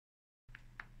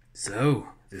So,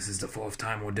 this is the fourth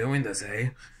time we're doing this,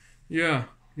 eh? Yeah,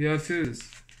 it is.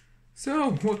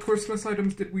 So, what Christmas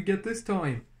items did we get this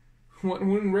time? What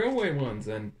wooden railway ones?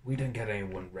 And We didn't get any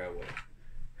wooden railway.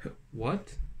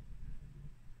 what?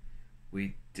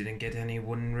 We didn't get any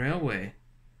wooden railway.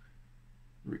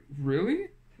 Really?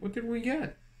 What did we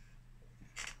get?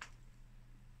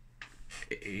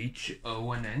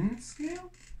 HONN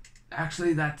scale?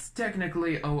 Actually, that's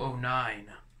technically 009.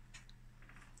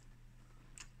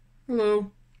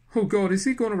 Hello. Oh God, is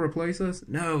he going to replace us?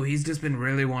 No, he's just been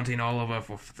really wanting Oliver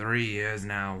for 3 years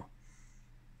now.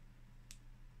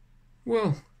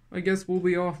 Well, I guess we'll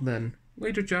be off then.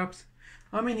 Later, chaps.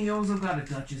 I mean, he also got a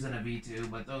Duchess and a V2,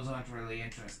 but those aren't really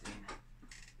interesting.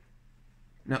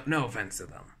 No offense to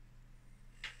them.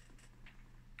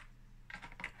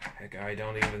 Heck, I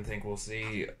don't even think we'll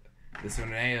see this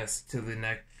Rheneas till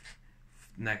the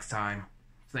next time.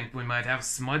 Think we might have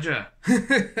Smudger.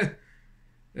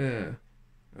 Oh.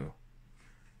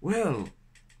 Well,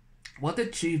 what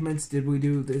achievements did we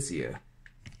do this year?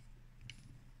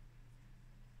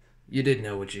 You did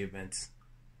no achievements.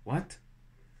 What?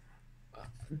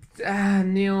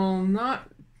 Neil,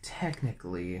 not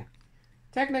technically.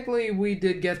 Technically, we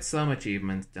did get some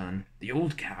achievements done. The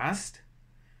old cast?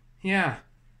 Yeah,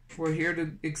 we're here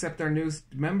to accept our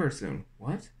newest member soon.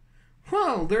 What?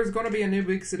 Well, there's going to be a new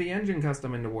Big City Engine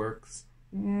custom in the works.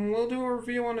 We'll do a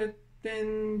review on it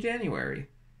in January.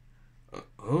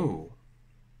 Oh.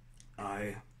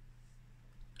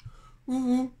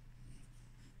 Ooh.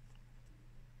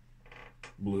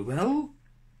 Bluebell?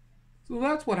 So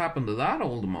that's what happened to that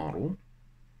old model.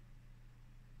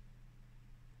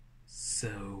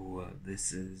 So,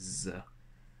 this is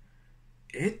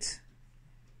it?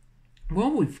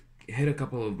 Well, we've hit a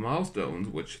couple of milestones,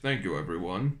 which thank you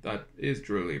everyone. That is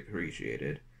truly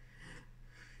appreciated.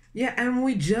 Yeah, and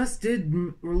we just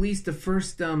did release the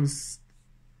first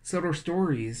Solar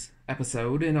Stories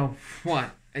episode in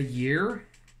a year?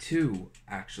 2,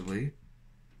 actually.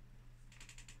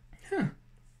 Huh.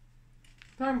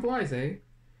 Time flies, eh?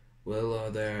 Well,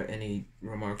 are there any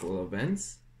remarkable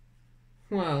events?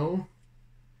 Well,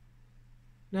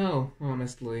 no,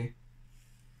 honestly.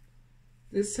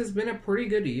 This has been a pretty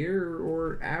good year,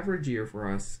 or average year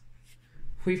for us.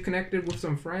 We've connected with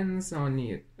some friends on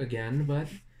it again, but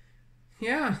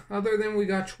yeah, other than we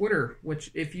got Twitter,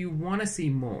 which if you want to see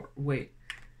more... Wait,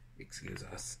 excuse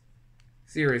us.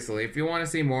 Seriously, if you want to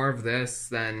see more of this,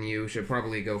 then you should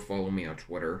probably go follow me on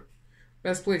Twitter.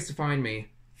 Best place to find me.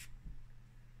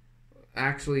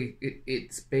 Actually,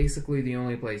 it's basically the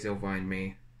only place you'll find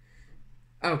me.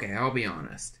 Okay, I'll be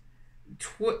honest.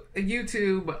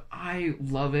 YouTube, I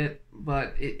love it,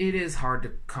 but it is hard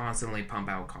to constantly pump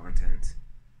out content.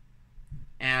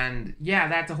 And yeah,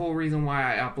 that's the whole reason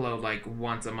why I upload like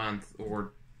once a month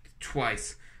or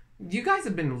twice. You guys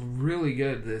have been really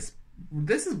good this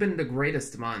has been the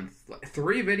greatest month. Like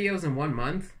 3 videos in 1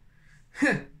 month?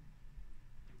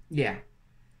 Yeah.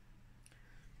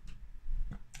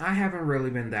 I haven't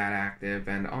really been that active,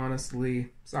 and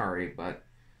honestly, sorry, but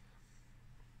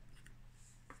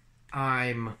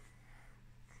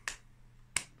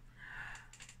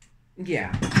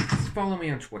yeah, just follow me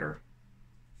on Twitter,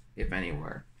 if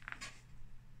anywhere.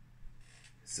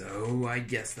 So, I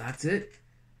guess that's it.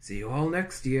 See you all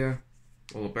next year.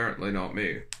 Well, apparently not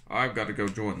me. I've got to go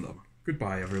join them.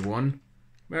 Goodbye, everyone.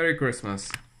 Merry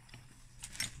Christmas.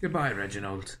 Goodbye,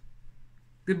 Reginald.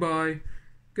 Goodbye.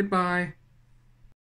 Goodbye.